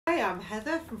I'm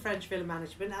Heather from French Villa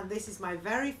Management, and this is my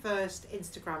very first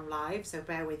Instagram Live, so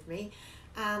bear with me.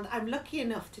 And I'm lucky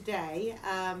enough today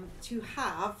to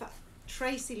have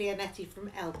Tracy Leonetti from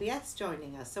LBS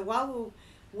joining us. So while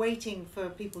we're waiting for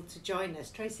people to join us,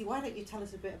 Tracy, why don't you tell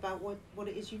us a bit about what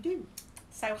it is you do?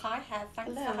 So hi Heather,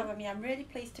 thanks Hello. for having me. I'm really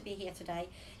pleased to be here today.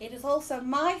 It is also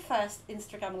my first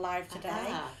Instagram Live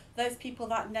today. Those people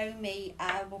that know me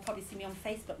will probably see me on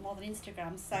Facebook more than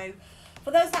Instagram. So for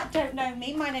those that don't know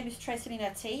me, my name is Tracy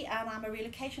Leonetti and I'm a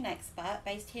relocation expert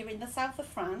based here in the south of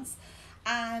France.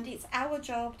 And it's our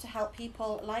job to help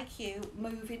people like you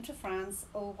move into France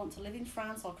or want to live in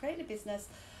France or create a business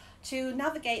to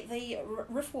navigate the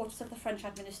rough waters of the French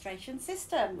administration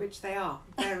system. Which they are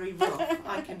very rough.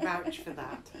 I can vouch for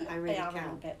that. I really can. They are a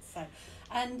little bit, so.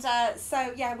 And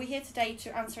so, yeah, we're here today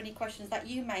to answer any questions that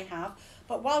you may have.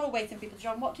 But while we're waiting for people to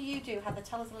join, what do you do, Heather?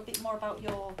 Tell us a little bit more about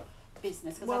your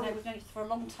business, because I know we've known you for a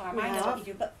long time. I know what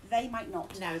you do, but they might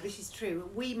not. No, this is true.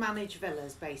 We manage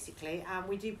villas, basically, and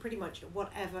we do pretty much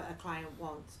whatever a client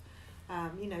wants.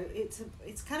 You know,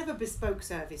 it's kind of a bespoke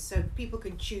service, so people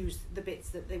can choose the bits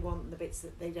that they want and the bits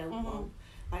that they don't want,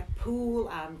 like pool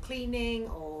and cleaning,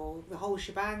 or the whole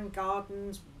shebang,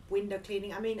 gardens, window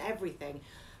cleaning. I mean, everything.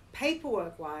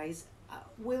 Paperwork wise,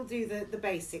 we'll do the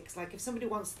basics. Like if somebody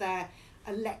wants their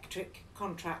electric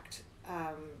contract,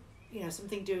 you know,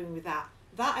 something doing with that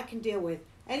I can deal with.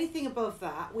 Anything above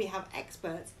that, we have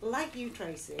experts like you,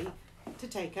 Tracy, to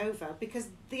take over, because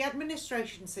the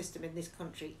administration system in this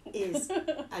country is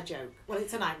a joke. Well,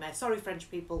 it's a nightmare. Sorry,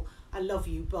 French people, I love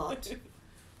you, but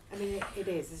I mean, it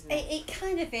is, isn't it? It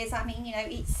kind of is. I mean, you know,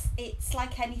 it's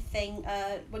like anything.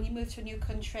 When you move to a new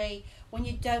country, when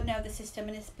you don't know the system,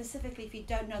 and specifically if you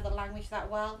don't know the language that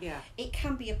well, it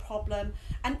can be a problem.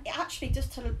 And actually,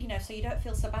 just to, you know, so you don't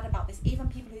feel so bad about this, even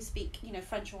people who speak, you know,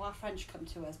 French or are French come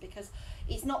to us, because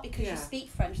it's not because you speak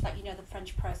French that you know the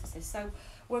French processes. So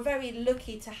we're very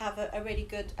lucky to have a really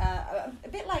good, a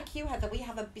bit like you, Heather, we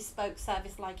have a bespoke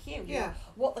service like you. You know,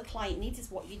 what the client needs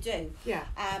is what you do.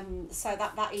 So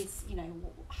that is, you know,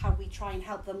 how we try and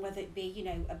help them, whether it be, you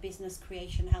know, a business,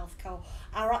 creation, healthcare,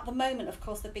 or at the moment, of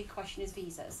course, the big question is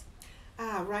visas.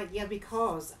 Right, yeah,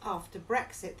 because after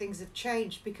Brexit, things have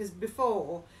changed, because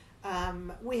before,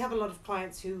 we have a lot of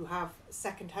clients who have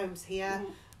second homes here,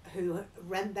 who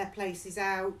rent their places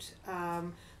out,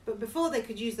 but before they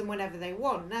could use them whenever they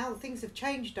want. Now things have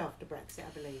changed after Brexit, I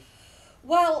believe.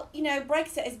 Well, you know,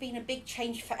 Brexit has been a big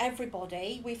change for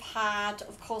everybody. We've had,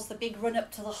 of course, the big run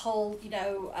up to the whole, you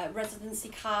know, residency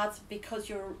cards, because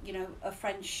you're, you know, a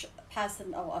French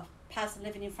person or a person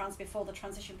living in France before the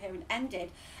transition period ended.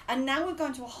 And now we're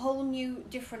going to a whole new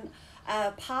different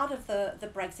part of the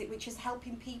Brexit, which is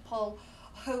helping people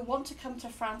who want to come to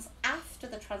France after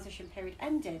the transition period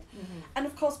ended. And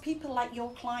of course, people like your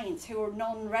clients who are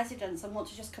non-residents and want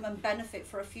to just come and benefit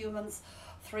for a few months,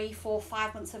 3, 4,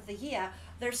 5 months of the year,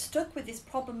 they're stuck with this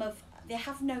problem of they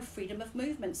have no freedom of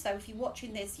movement. So if you're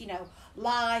watching this, you know,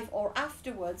 live or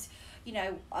afterwards, you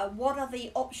know, what are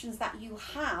the options that you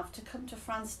have to come to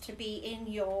France to be in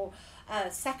your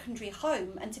secondary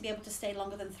home and to be able to stay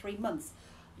longer than 3 months?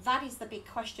 That is the big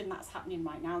question that's happening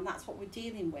right now, and that's what we're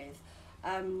dealing with.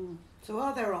 So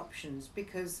are there options?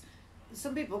 Because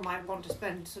some people might want to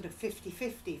spend sort of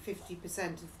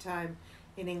 50% of the time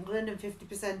in England and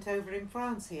 50% over in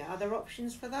France here. Are there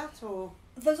options for that, or?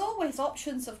 There's always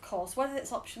options, of course. Whether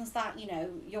it's options that, you know,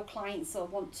 your clients will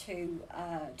want to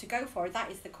go for,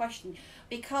 that is the question.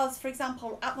 Because, for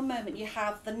example, at the moment you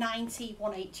have the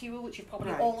 90-180 rule, which you've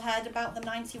probably all heard about, the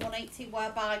 90-180,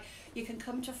 whereby you can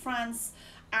come to France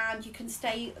and you can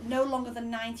stay no longer than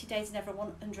 90 days and every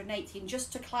 180. And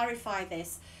just to clarify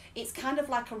this, it's kind of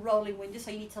like a rolling window,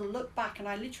 so you need to look back. And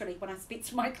I literally, when I speak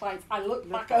to my clients, I look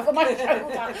back over my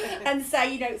shoulder and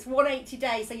say, you know, it's 180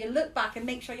 days. So you look back and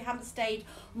make sure you haven't stayed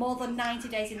more than 90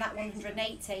 days in that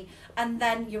 180, and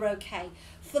then you're okay.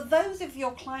 For those of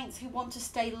your clients who want to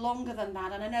stay longer than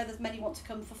that, and I know there's many want to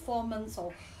come for 4 months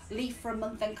or leave for a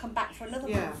month then come back for another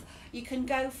month, you can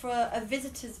go for a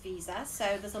visitor's visa.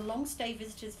 So there's a long stay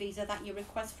visitor's visa that you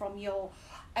request from your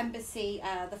embassy,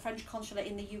 the French consulate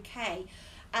in the UK,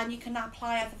 and you can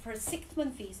apply either for a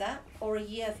 6-month visa or a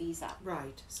year visa.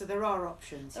 Right, so there are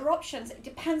options. There are options. It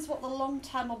depends what the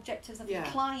long-term objectives of your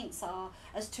clients are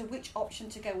as to which option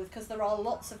to go with, because there are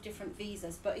lots of different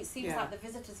visas, but it seems like the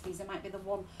visitor's visa might be the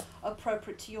one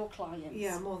appropriate to your clients.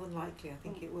 Yeah, more than likely, I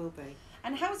think it will be.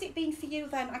 And how's it been for you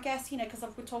then? I guess, you know, because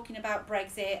we're talking about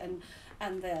Brexit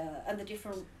and the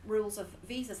different rules of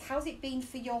visas. How's it been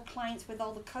for your clients with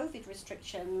all the COVID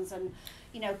restrictions and,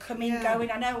 you know, coming,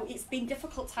 going? I know it's been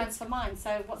difficult times for mine,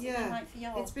 so what's it been like for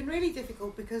yours? It's been really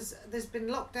difficult because there's been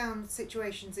lockdown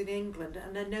situations in England,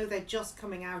 and I know they're just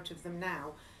coming out of them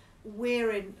now.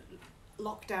 We're in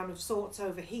lockdown of sorts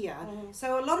over here,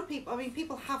 so a lot of people, I mean,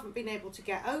 people haven't been able to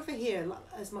get over here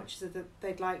as much as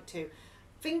they'd like to.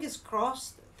 Fingers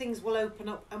crossed, things will open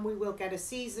up and we will get a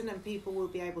season and people will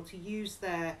be able to use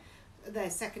their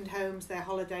second homes, their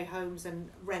holiday homes,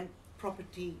 and rent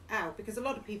property out, because a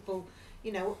lot of people,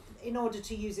 you know, in order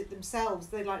to use it themselves,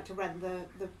 they like to rent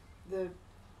the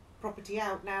property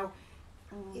out. Now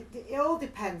it all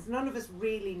depends. None of us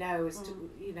really know as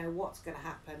to, you know, what's going to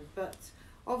happen, but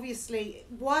obviously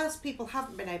whilst people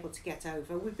haven't been able to get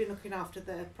over, we've been looking after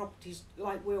the properties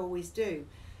like we always do.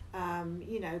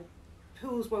 You know,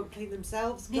 pools won't clean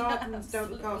themselves, gardens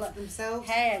don't look after themselves.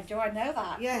 Hey, do I know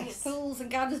that? Yes. Pools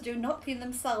and gardens do not clean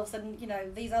themselves, and, you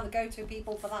know, these are the go-to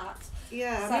people for that.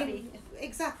 Yeah, I mean,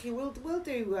 exactly. We'll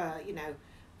do, you know,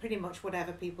 pretty much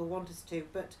whatever people want us to,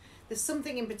 but there's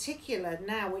something in particular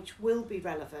now which will be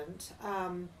relevant,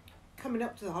 coming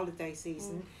up to the holiday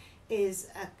season, is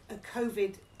a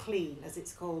COVID clean, as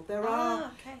it's called. There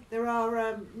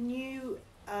are new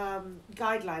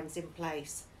guidelines in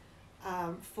place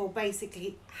for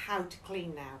basically how to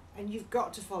clean now, and you've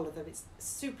got to follow them. It's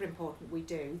super important we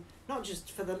do, not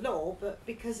just for the law, but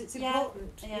because it's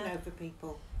important, you know, for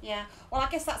people. Yeah, well, I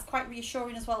guess that's quite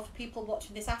reassuring as well for people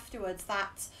watching this afterwards,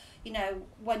 that, you know,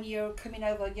 when you're coming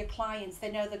over your clients,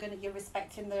 they know you're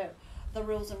respecting the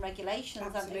rules and regulations.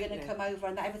 Absolutely. And they're going to come over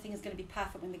and that everything is going to be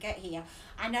perfect when they get here.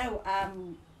 I know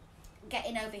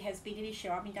getting over here has been an issue.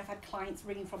 I mean, I've had clients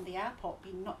ringing from the airport,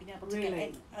 not being able to get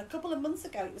in. A couple of months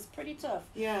ago, it was pretty tough.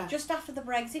 Yeah. Just after the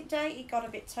Brexit day, it got a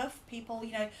bit tough. People,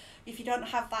 you know, if you don't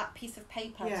have that piece of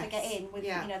paper to get in with,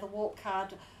 you know, the walk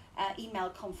card, email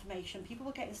confirmation, people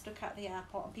were getting stuck at the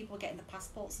airport and people were getting the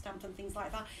passport stamped and things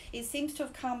like that. It seems to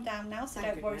have calmed down now, so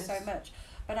don't worry so much.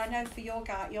 But I know for your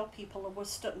people were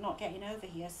stuck not getting over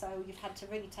here, so you've had to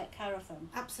really take care of them.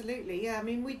 Absolutely, yeah. I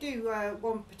mean, we do,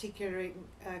 one particular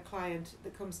client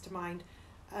that comes to mind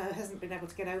hasn't been able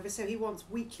to get over, so he wants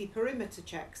weekly perimeter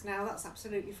checks. Now, that's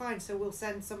absolutely fine, so we'll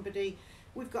send somebody.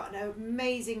 We've got an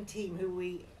amazing team who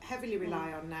we heavily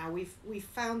rely on now. We've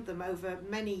found them over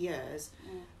many years.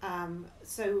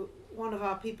 So one of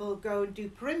our people will go and do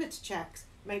perimeter checks,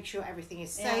 make sure everything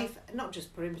is safe, not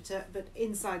just perimeter, but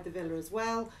inside the villa as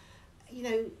well. You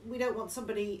know, we don't want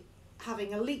somebody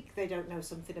having a leak they don't know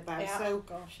something about.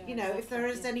 You know, if there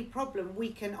is any problem, we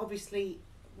can obviously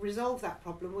resolve that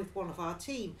problem with one of our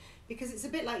team, because it's a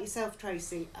bit like yourself,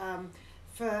 Tracy.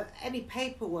 For any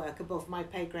paperwork above my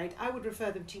pay grade, I would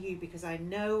refer them to you, because I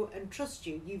know and trust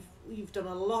you. You've done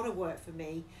a lot of work for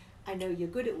me. I know you're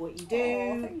good at what you do.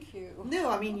 Oh, thank you. No,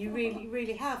 I mean, you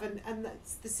really have, and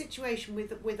that's the situation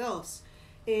with us.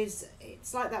 It's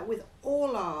like that with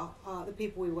all the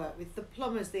people we work with, the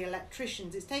plumbers, the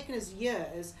electricians. It's taken us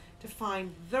years to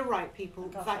find the right people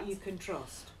that you can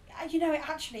trust. You know,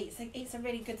 actually, it's a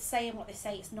really good saying what they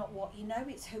say. It's not what you know,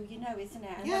 it's who you know, isn't it?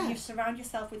 And when you surround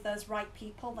yourself with those right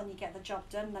people, then you get the job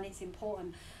done. Then it's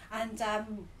important. And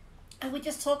we're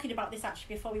just talking about this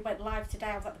actually before we went live today.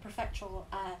 I was at the prefectural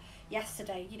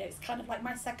yesterday. You know, it's kind of like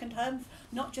my second home,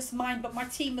 not just mine, but my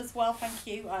team as well. Thank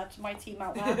you to my team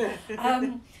out there.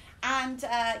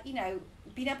 You know,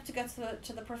 being able to go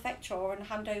to the prefecture and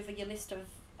hand over your list of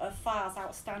files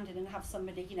outstanding and have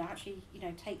somebody, you know, actually, you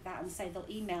know, take that and say they'll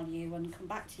email you and come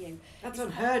back to you. That's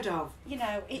unheard of. You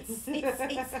know, it's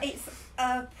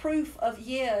proof of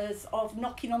years of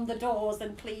knocking on the doors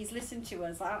and please listen to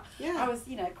us. I was,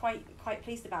 you know, quite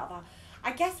pleased about that.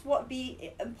 I guess what would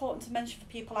be important to mention for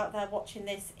people out there watching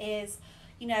this is,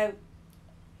 you know,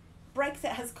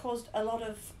 Brexit has caused a lot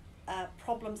of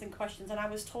problems and questions, and I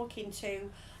was talking to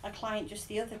a client just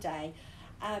the other day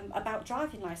about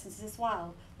driving licences as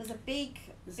well. There's a big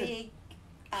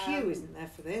queue, isn't there,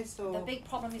 for this? Or? The big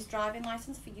problem is driving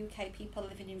licence for UK people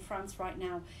living in France right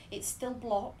now. It's still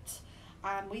blocked.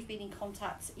 We've been in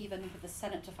contact even with the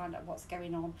Senate to find out what's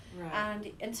going on. Right.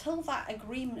 And until that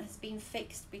agreement has been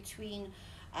fixed between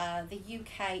the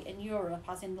UK and Europe,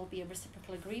 as in there'll be a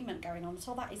reciprocal agreement going on,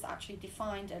 until that is actually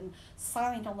defined and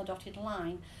signed on the dotted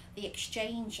line, the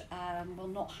exchange will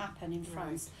not happen in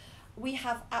France. Right. We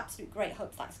have absolute great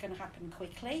hope that's going to happen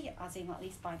quickly, as in at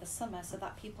least by the summer, so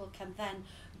that people can then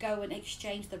go and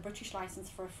exchange the British licence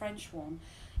for a French one.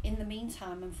 In the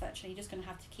meantime, unfortunately, you're just going to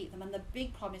have to keep them. And the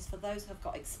big problem is for those who have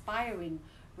got expiring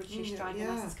British driving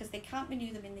license because they can't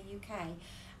renew them in the UK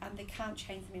and they can't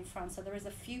change them in France. So there is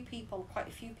quite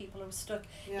a few people who are stuck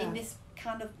in this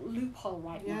kind of loophole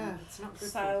right now. Yeah, it's not good.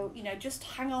 So, you know, just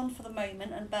hang on for the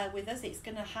moment and bear with us. It's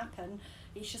going to happen.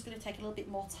 It's just going to take a little bit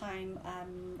more time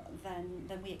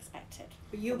than we expected.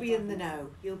 But you'll be in the know.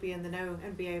 You'll be in the know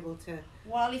and be able to...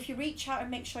 Well, if you reach out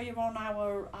and make sure you're on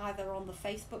either on the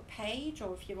Facebook page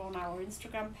or if you're on our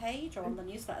Instagram page or on the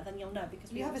newsletter, then you'll know.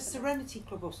 Because you have a Serenity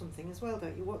Club or something as well,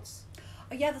 don't you?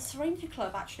 Oh yeah, the Serenity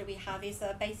Club actually we have is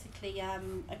basically a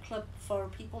club for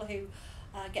people who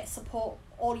get support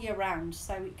all year round.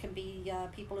 So it can be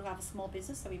people who have a small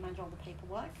business, so we manage all the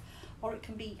paperwork, or it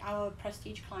can be our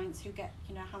prestige clients who get,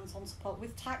 you know, hands-on support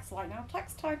with tax right now.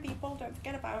 Tax time, people, don't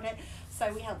forget about it.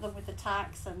 So we help them with the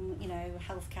tax and, you know,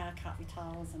 healthcare,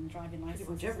 capitals and driving licenses.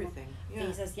 Pretty much everything.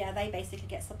 Visas, yeah, they basically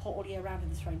get support all year round in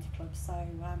the Serenity Club. So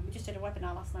we just did a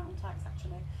webinar last night on tax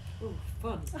actually. Oh,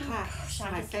 fun. Tax,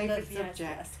 my favourite subject.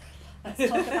 Yes. Let's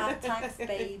talk about tax,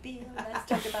 baby. Let's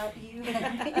talk about you.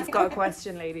 I've got a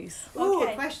question, ladies. Oh,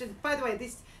 a question. By the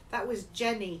way, that was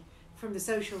Jenny from the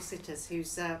Social Sitters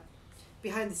who's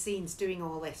behind the scenes doing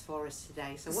all this for us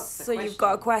today. So what's the question? So you've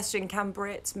got a question. Can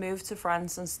Brits move to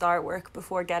France and start work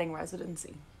before getting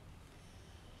residency?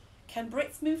 Can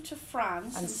Brits move to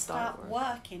France and start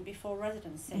working before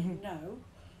residency? Mm-hmm. No.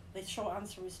 The short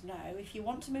answer is no. If you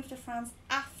want to move to France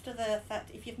after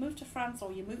if you've moved to France or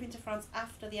you're moving to France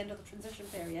after the end of the transition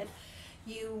period,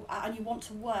 and you want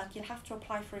to work, you'll have to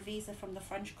apply for a visa from the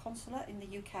French consulate in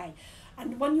the UK.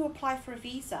 And when you apply for a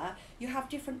visa, you have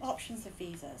different options of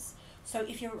visas. So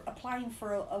if you're applying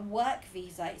for a work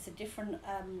visa, it's a different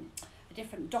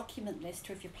document list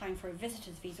to if you're applying for a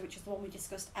visitor's visa, which is the one we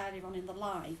discussed earlier on in the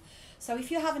live. So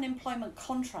if you have an employment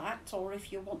contract or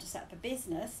if you want to set up a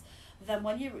business, then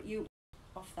when you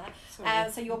off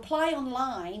that, so you apply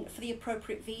online for the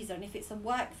appropriate visa, and if it's a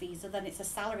work visa, then it's a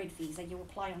salaried visa. You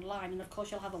apply online, and of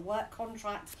course you'll have a work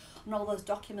contract and all those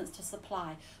documents to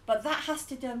supply. But that has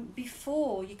to be done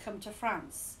before you come to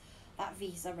France. That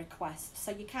visa request.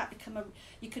 So you can't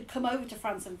you could come over to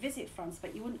France and visit France,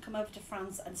 but you wouldn't come over to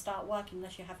France and start working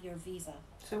unless you have your visa.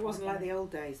 So it wasn't like the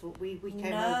old days. We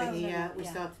came over here, we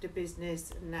started a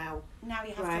business, and now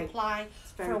you have to apply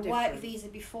for a work visa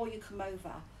before you come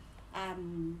over.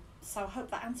 So I hope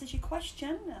that answers your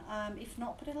question. If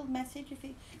not, put a little message.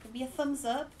 Give me a thumbs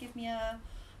up. Give me a...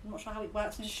 I'm not sure how it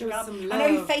works on Instagram. I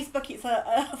know in Facebook it's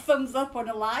a thumbs up or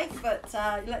a like, but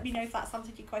let me know if that's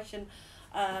answered your question.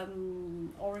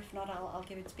 Or if not, I'll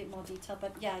give it a bit more detail.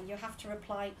 But yeah, you have to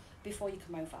reply before you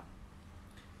come over.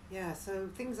 Yeah, so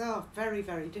things are very,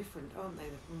 very different, aren't they,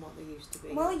 from what they used to be?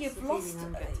 Well, you've lost...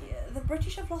 the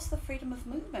British have lost the freedom of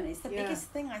movement. It's the biggest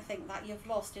thing, I think, that you've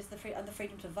lost is the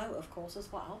freedom to vote, of course, as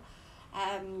well.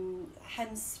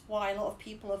 Hence why a lot of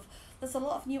people have... There's a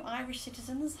lot of new Irish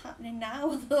citizens happening now.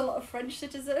 There's a lot of French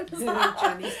citizens.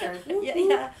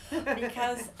 Yeah,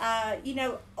 because, you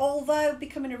know, although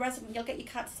becoming a resident, you'll get your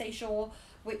carte de séjour,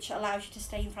 which allows you to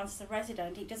stay in France as a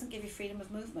resident, it doesn't give you freedom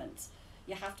of movement.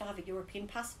 You have to have a European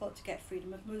passport to get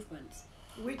freedom of movement.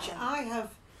 Which I have,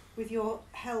 with your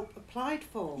help, applied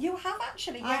for. You have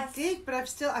actually, yes. I did, but I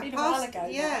passed. A while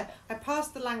ago, I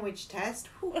passed the language test,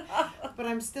 but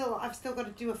I've still got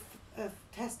to do a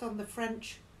test on the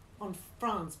French, on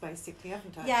France, basically,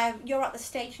 haven't I? Yeah, you're at the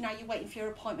stage now. You're waiting for your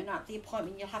appointment. At the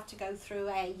appointment, you'll have to go through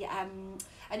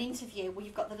an interview where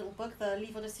you've got the little book, the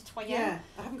Livre de Citoyen. Yeah,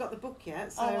 I haven't got the book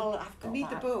yet, so I need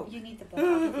the book. You need the book.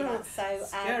 I'll give you that. So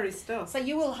scary stuff. So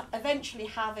you will eventually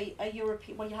have a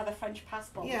European. Well, you have a French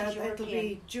passport. Yeah, which is it'll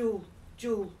be dual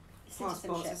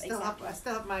passports. I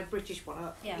still have my British one,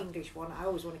 English one. I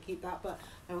always want to keep that, but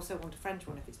I also want a French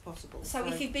one if it's possible. So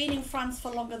if you've been in France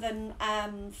for longer than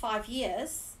 5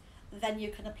 years, then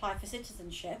you can apply for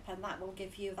citizenship, and that will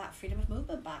give you that freedom of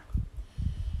movement back.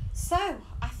 So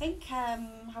I think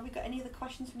have we got any other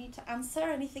questions we need to answer?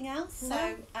 Anything else?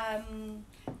 No.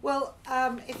 So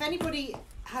if anybody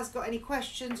has got any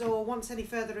questions or wants any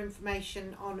further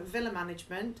information on villa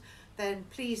management, then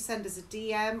please send us a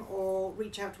DM or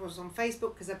reach out to us on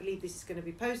Facebook, because I believe this is going to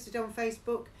be posted on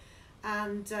Facebook.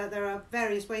 And there are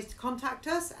various ways to contact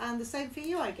us, and the same for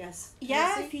you, I guess.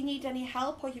 Yeah, if you need any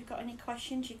help or you've got any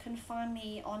questions, you can find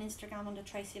me on Instagram under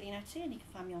Tracy Leonetti, and you can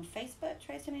find me on Facebook,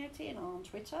 Tracy Leonetti, and on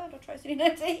Twitter, Tracy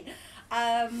Leonetti,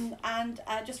 and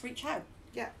just reach out.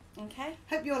 Yeah. Okay.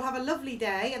 Hope you all have a lovely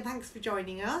day, and thanks for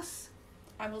joining us.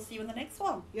 And we'll see you in the next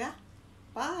one. Yeah.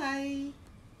 Bye.